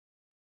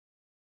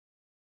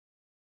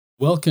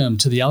Welcome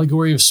to the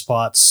Allegory of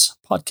Spots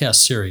podcast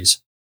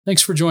series.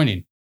 Thanks for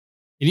joining.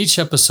 In each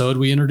episode,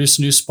 we introduce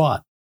a new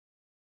spot.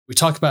 We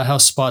talk about how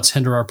spots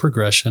hinder our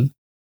progression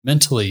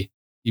mentally,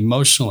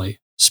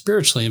 emotionally,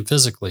 spiritually, and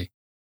physically,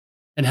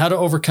 and how to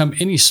overcome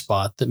any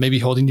spot that may be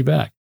holding you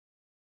back.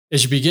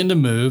 As you begin to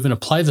move and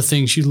apply the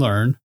things you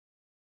learn,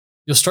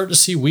 you'll start to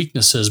see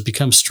weaknesses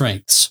become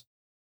strengths,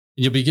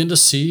 and you'll begin to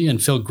see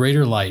and feel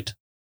greater light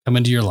come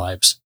into your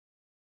lives.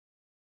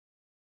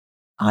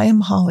 I am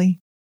Holly,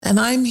 and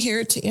I'm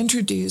here to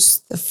introduce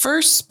the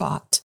first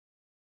spot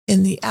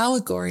in the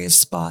Allegory of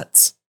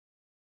Spots.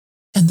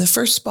 And the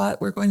first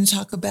spot we're going to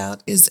talk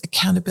about is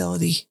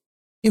accountability.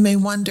 You may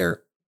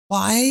wonder,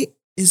 why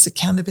is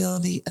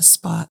accountability a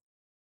spot?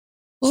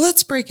 Well,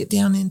 let's break it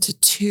down into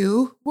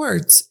two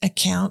words,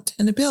 account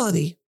and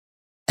ability.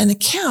 An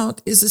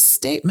account is a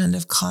statement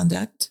of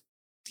conduct.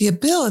 The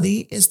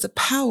ability is the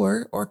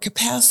power or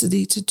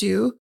capacity to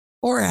do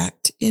or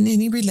act in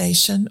any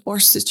relation or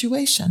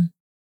situation.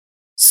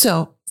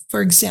 So,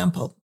 for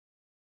example,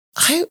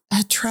 I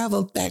had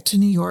traveled back to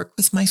New York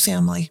with my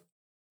family,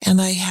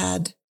 and I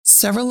had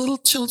several little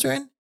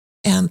children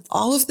and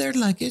all of their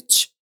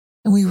luggage,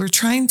 and we were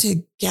trying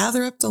to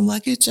gather up the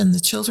luggage and the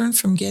children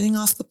from getting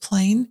off the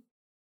plane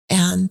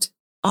and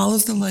all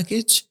of the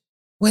luggage,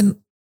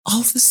 when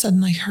all of a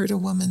sudden I heard a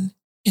woman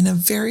in a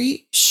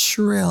very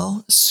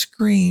shrill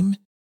scream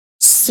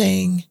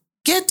saying,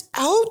 "Get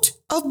out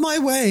of my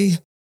way!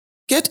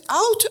 Get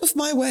out of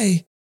my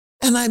way!"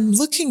 And I'm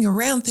looking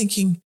around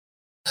thinking,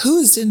 who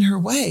is in her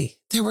way?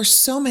 There were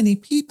so many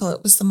people.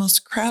 It was the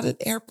most crowded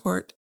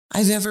airport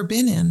I've ever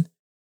been in.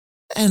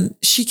 And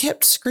she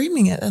kept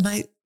screaming it. And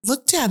I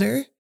looked at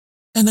her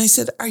and I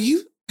said, Are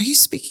you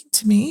speaking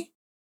to me?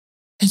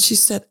 And she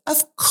said,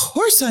 "Of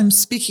course I'm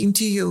speaking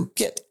to you.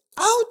 Get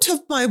out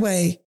of my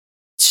way."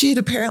 She had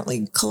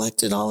apparently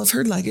collected all of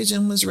her luggage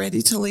and was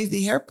ready to leave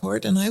the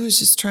airport. And I was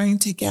just trying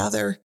to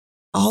gather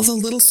all the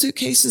little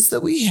suitcases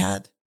that we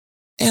had.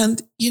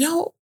 And,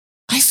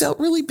 I felt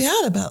really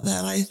bad about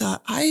that. I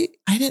thought, I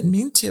didn't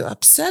mean to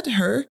upset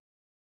her.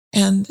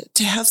 And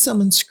to have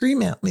someone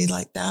scream at me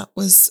like that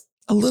was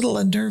a little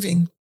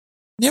unnerving.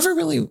 Never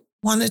really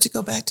wanted to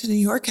go back to New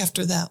York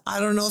after that. I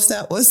don't know if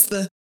that was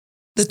the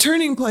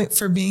turning point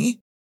for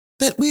me,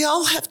 but we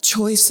all have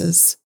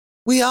choices.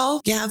 We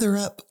all gather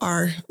up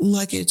our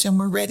luggage and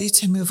we're ready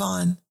to move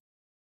on.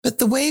 But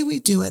the way we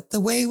do it, the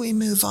way we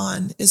move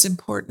on is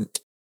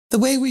important. The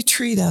way we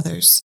treat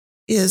others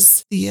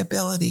is the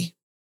ability.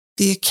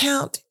 The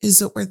account is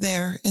that we're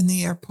there in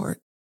the airport.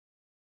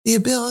 The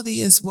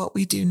ability is what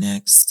we do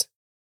next.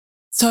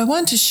 So I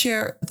want to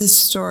share this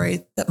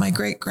story that my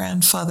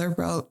great-grandfather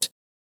wrote.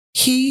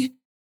 He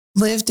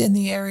lived in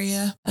the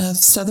area of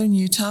southern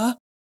Utah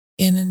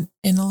in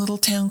a little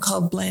town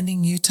called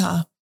Blanding,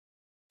 Utah.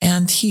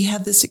 And he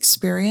had this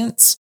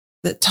experience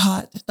that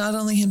taught not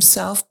only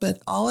himself,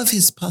 but all of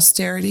his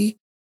posterity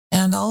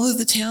and all of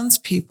the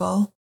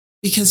townspeople,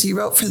 because he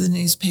wrote for the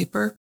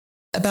newspaper,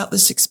 about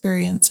this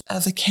experience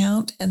of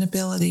account and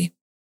ability.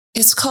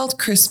 It's called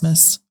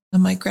Christmas,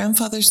 and my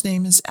grandfather's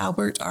name is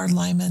Albert R.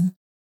 Lyman,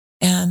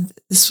 and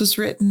this was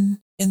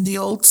written in the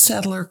Old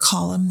Settler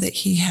column that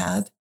he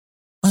had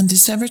on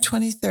December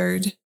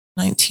 23rd,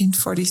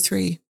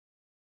 1943.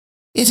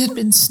 It had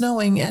been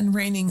snowing and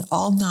raining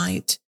all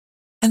night,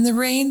 and the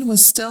rain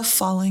was still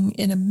falling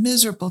in a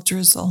miserable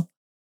drizzle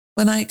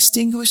when I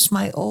extinguished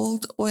my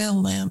old oil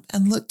lamp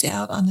and looked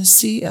out on a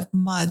sea of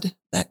mud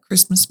that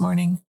Christmas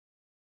morning.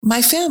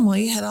 My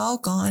family had all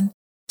gone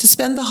to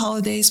spend the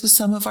holidays with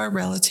some of our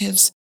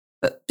relatives,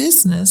 but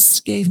business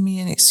gave me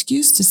an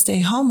excuse to stay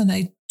home, and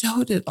I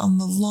doted on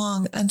the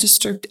long,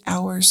 undisturbed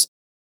hours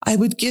I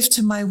would give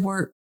to my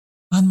work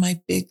on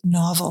my big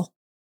novel.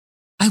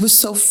 I was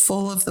so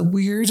full of the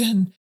weird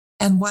and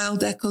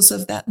wild echoes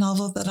of that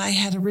novel that I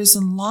had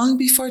arisen long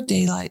before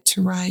daylight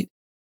to write.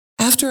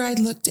 After I'd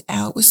looked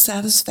out with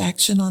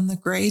satisfaction on the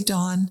gray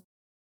dawn,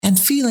 and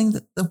feeling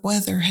that the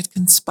weather had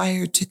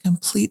conspired to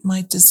complete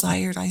my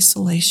desired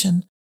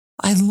isolation,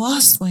 I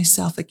lost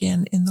myself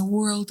again in the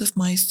world of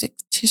my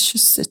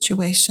fictitious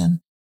situation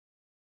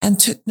and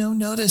took no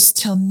notice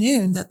till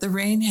noon that the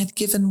rain had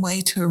given way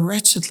to a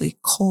wretchedly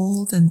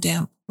cold and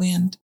damp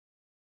wind.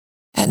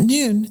 At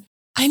noon,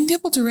 I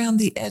nibbled around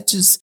the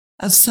edges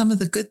of some of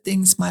the good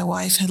things my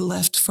wife had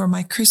left for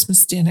my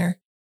Christmas dinner,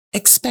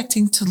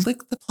 expecting to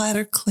lick the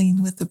platter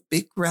clean with a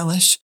big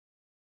relish,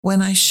 when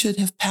I should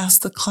have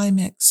passed the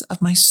climax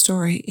of my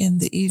story in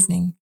the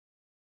evening.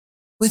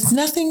 With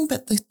nothing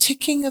but the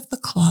ticking of the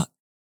clock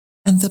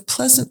and the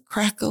pleasant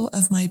crackle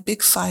of my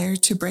big fire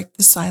to break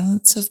the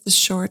silence of the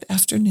short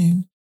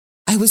afternoon,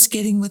 I was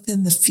getting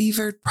within the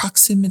fevered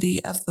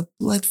proximity of the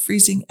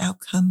blood-freezing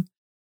outcome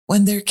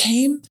when there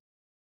came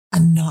a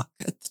knock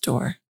at the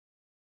door.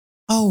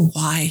 Oh,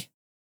 why?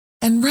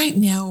 And right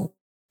now,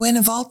 when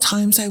of all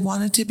times I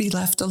wanted to be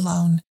left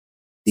alone,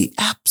 the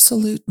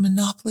absolute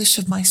monopolist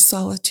of my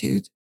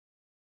solitude.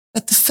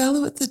 But the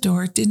fellow at the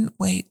door didn't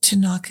wait to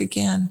knock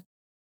again,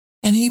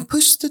 and he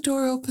pushed the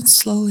door open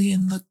slowly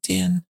and looked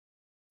in.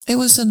 It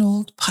was an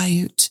old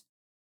Paiute.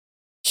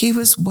 He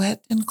was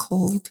wet and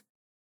cold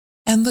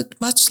and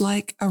looked much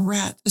like a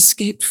rat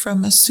escaped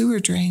from a sewer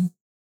drain.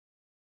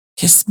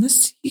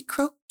 "Christmas," he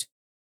croaked,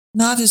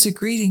 not as a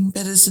greeting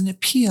but as an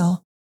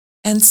appeal,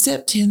 and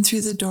stepped in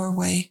through the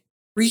doorway,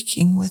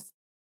 reeking with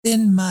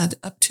thin mud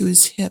up to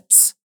his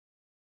hips.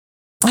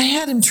 I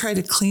had him try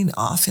to clean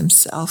off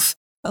himself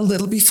a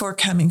little before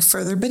coming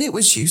further, but it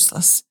was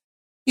useless.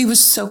 He was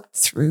soaked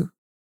through.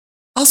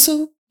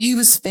 Also, he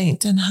was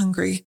faint and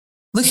hungry,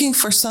 looking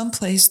for some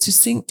place to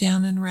sink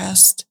down and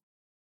rest.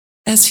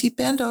 As he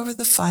bent over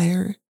the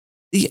fire,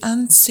 the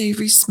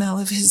unsavory smell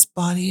of his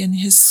body and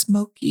his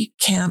smoky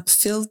camp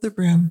filled the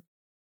room.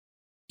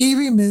 He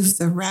removed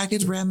the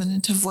ragged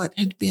remnant of what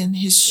had been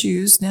his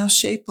shoes, now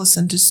shapeless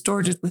and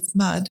distorted with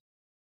mud,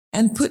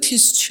 and put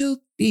his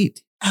chilled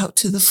feet out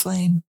to the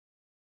flame.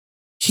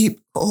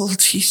 "Heap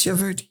cold," he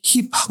shivered,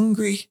 "heap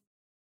hungry."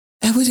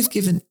 I would have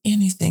given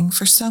anything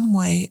for some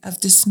way of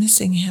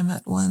dismissing him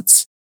at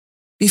once,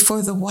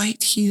 before the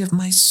white heat of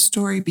my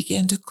story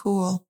began to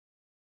cool.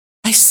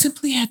 I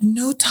simply had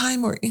no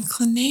time or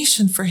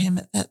inclination for him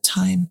at that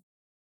time.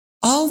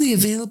 All the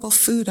available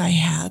food I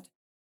had,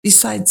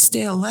 besides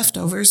stale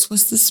leftovers,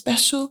 was the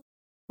special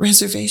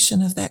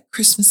reservation of that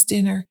Christmas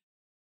dinner,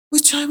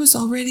 which I was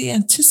already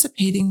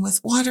anticipating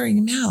with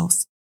watering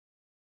mouth.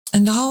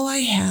 And all I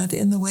had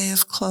in the way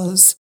of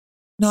clothes,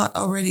 not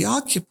already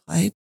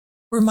occupied,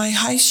 were my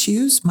high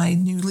shoes, my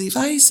new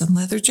Levi's, and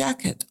leather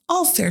jacket,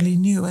 all fairly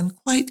new and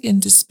quite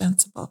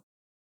indispensable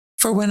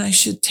for when I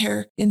should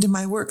tear into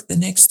my work the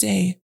next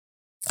day.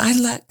 I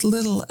lacked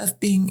little of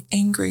being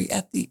angry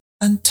at the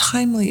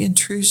untimely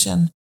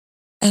intrusion,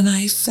 and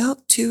I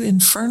felt too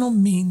infernal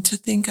mean to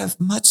think of,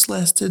 much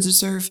less to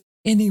deserve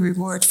any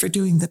reward for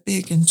doing the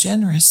big and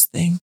generous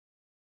thing.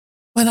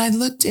 When I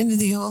looked into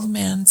the old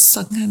man's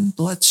sunken,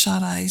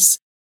 bloodshot eyes,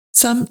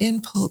 some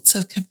impulse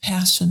of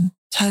compassion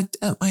tugged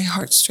at my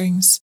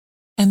heartstrings,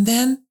 and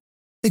then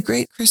the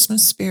great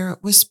Christmas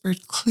spirit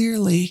whispered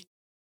clearly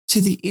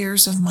to the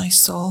ears of my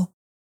soul,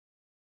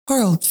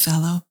 "Poor old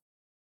fellow,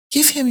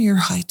 give him your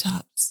high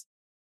tops.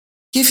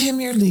 Give him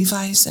your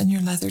Levi's and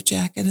your leather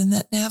jacket and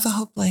that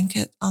Navajo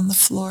blanket on the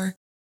floor.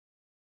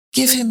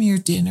 Give him your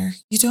dinner.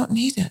 You don't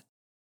need it."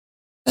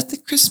 But the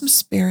Christmas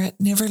spirit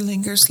never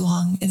lingers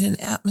long in an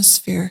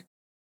atmosphere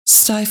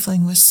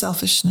stifling with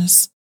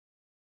selfishness.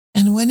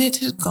 And when it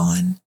had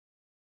gone,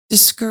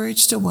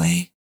 discouraged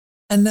away,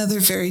 another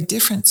very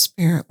different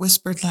spirit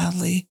whispered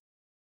loudly,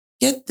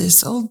 "Get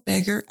this old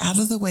beggar out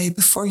of the way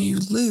before you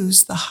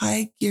lose the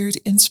high-geared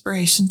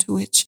inspiration to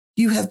which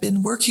you have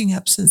been working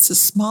up since the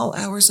small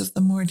hours of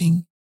the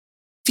morning.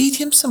 Feed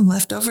him some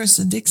leftovers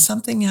and dig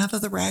something out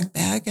of the rag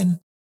bag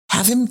and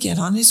have him get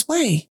on his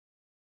way."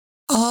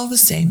 All the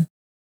same,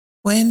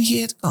 when he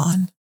had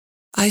gone,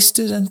 I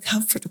stood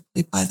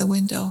uncomfortably by the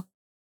window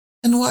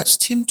and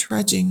watched him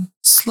trudging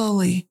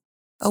slowly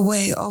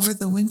away over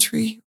the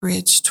wintry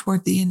ridge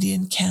toward the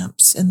Indian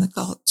camps in the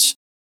gulch.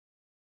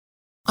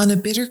 On a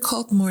bitter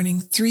cold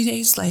morning 3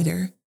 days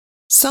later,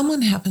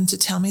 someone happened to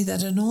tell me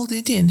that an old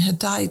Indian had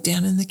died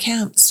down in the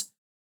camps.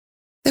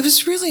 There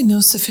was really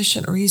no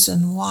sufficient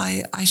reason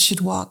why I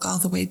should walk all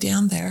the way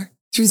down there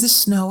through the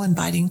snow and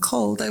biting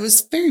cold. I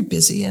was very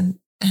busy and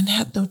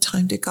had no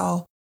time to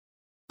go.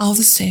 All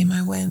the same,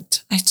 I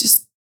went. I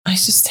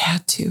just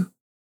had to.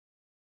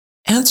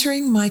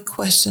 Answering my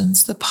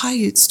questions, the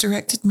Paiutes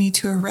directed me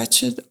to a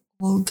wretched,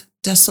 old,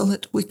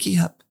 desolate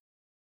wickiup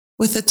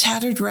with a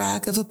tattered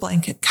rag of a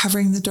blanket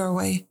covering the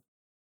doorway,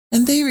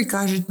 and they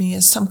regarded me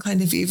as some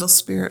kind of evil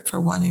spirit for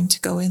wanting to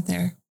go in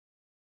there.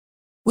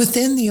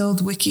 Within the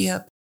old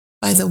wickiup,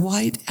 by the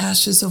white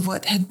ashes of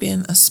what had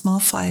been a small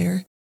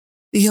fire,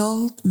 the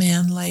old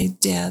man lay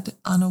dead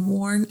on a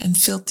worn and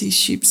filthy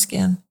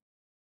sheepskin.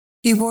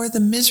 He wore the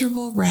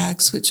miserable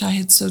rags which I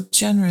had so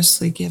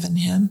generously given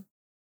him.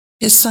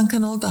 His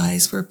sunken old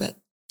eyes were but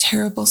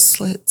terrible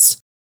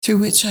slits through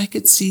which I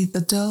could see the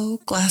dull,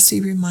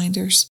 glassy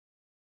reminders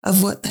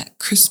of what that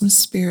Christmas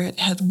spirit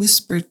had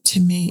whispered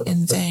to me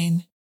in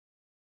vain.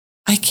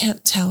 I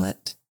can't tell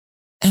it,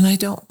 and I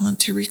don't want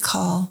to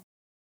recall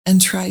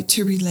and try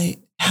to relate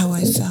how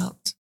I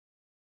felt.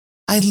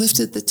 I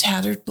lifted the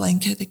tattered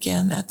blanket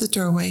again at the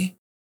doorway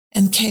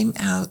and came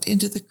out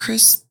into the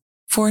crisp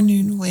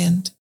forenoon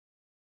wind.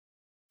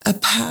 A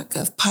pack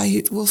of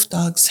Paiute wolf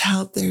dogs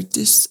howled their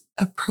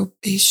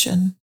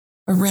disapprobation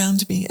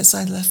around me as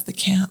I left the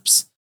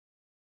camps.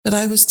 But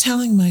I was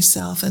telling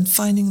myself and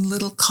finding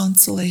little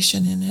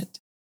consolation in it.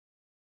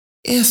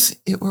 If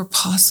it were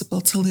possible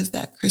to live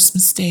that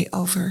Christmas day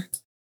over,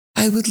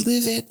 I would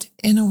live it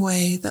in a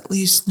way that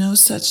leaves no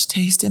such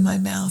taste in my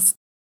mouth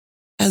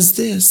as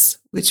this,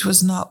 which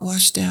was not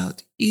washed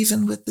out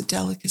even with the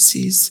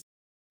delicacies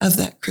of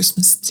that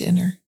Christmas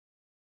dinner.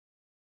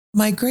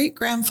 My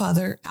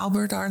great-grandfather,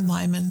 Albert R.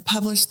 Lyman,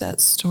 published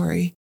that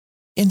story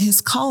in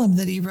his column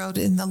that he wrote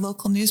in the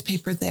local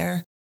newspaper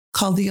there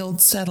called The Old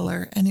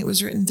Settler, and it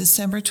was written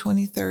December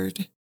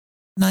 23rd,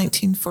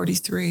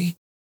 1943.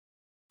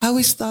 I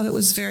always thought it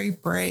was very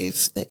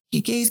brave that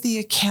he gave the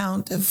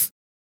account of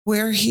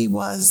where he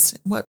was,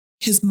 what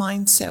his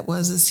mindset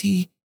was as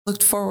he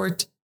looked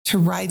forward to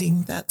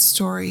writing that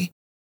story.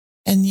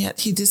 And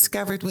yet he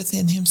discovered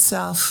within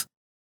himself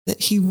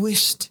that he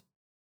wished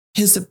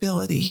his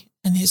ability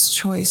and his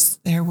choice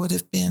there would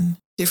have been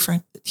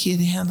different, that he had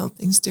handled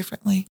things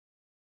differently.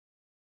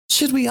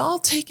 Should we all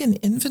take an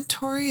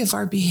inventory of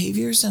our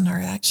behaviors and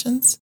our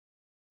actions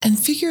and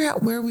figure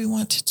out where we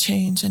want to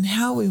change and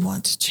how we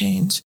want to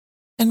change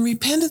and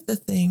repent of the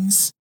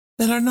things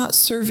that are not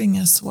serving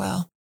us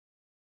well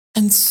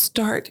and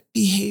start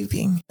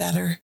behaving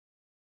better?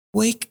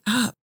 Wake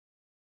up.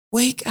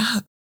 Wake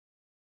up.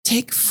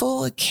 Take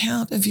full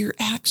account of your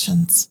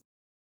actions.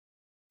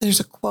 There's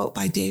a quote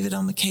by David O.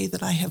 McKay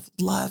that I have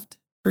loved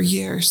for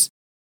years.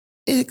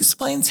 It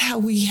explains how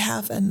we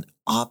have an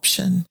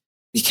option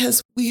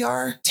because we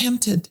are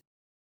tempted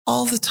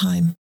all the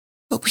time,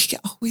 but we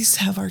always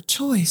have our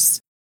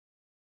choice.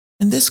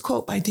 And this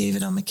quote by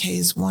David O. McKay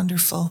is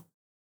wonderful.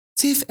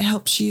 See if it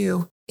helps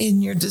you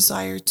in your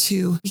desire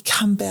to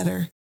become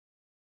better.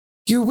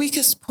 Your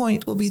weakest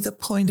point will be the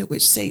point at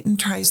which Satan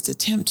tries to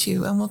tempt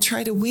you and will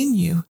try to win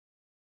you.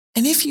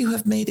 And if you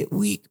have made it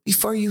weak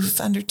before you have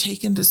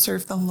undertaken to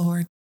serve the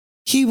Lord,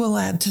 he will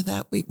add to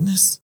that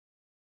weakness.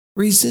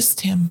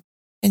 Resist him,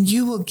 and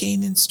you will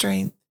gain in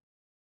strength.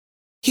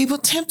 He will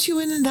tempt you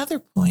in another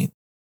point.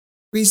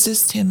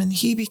 Resist him, and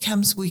he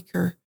becomes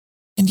weaker,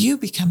 and you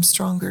become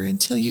stronger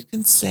until you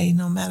can say,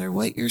 no matter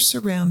what your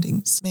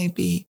surroundings may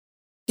be,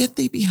 "Get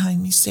thee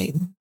behind me,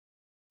 Satan.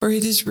 For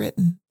it is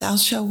written, thou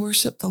shalt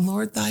worship the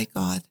Lord thy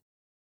God,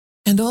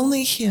 and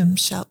only him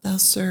shalt thou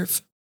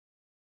serve."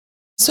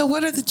 So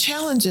what are the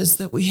challenges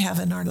that we have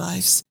in our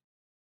lives?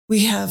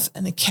 We have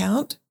an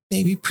account,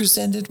 maybe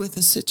presented with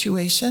a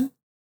situation,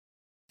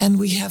 and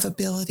we have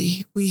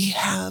ability. We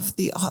have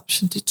the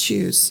option to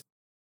choose.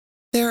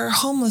 There are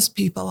homeless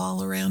people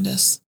all around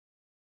us.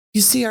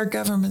 You see our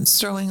government's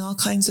throwing all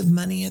kinds of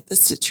money at the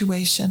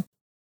situation,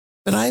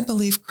 but I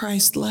believe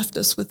Christ left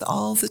us with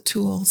all the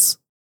tools.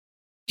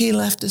 He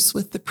left us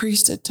with the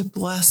priesthood to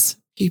bless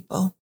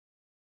people.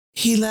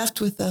 He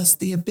left with us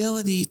the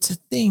ability to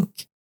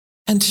think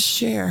and to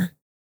share,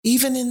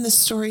 even in the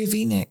story of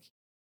Enoch,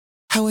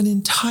 how an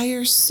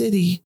entire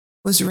city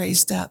was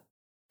raised up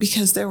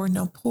because there were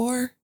no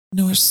poor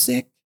nor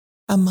sick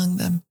among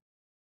them.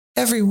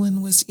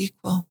 Everyone was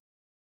equal.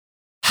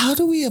 How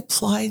do we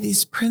apply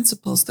these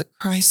principles that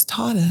Christ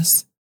taught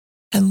us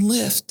and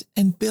lift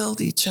and build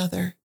each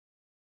other?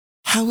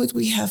 How would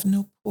we have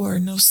no poor,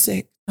 no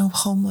sick, no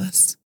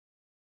homeless?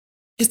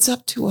 It's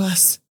up to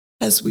us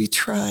as we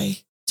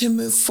try to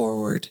move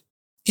forward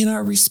in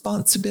our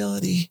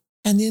responsibility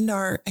and in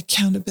our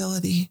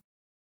accountability.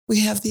 We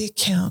have the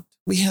account,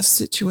 we have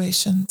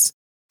situations,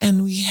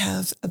 and we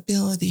have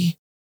ability.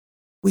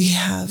 We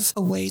have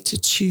a way to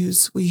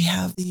choose. We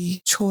have the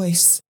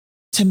choice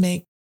to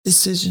make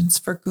decisions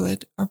for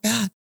good or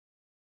bad.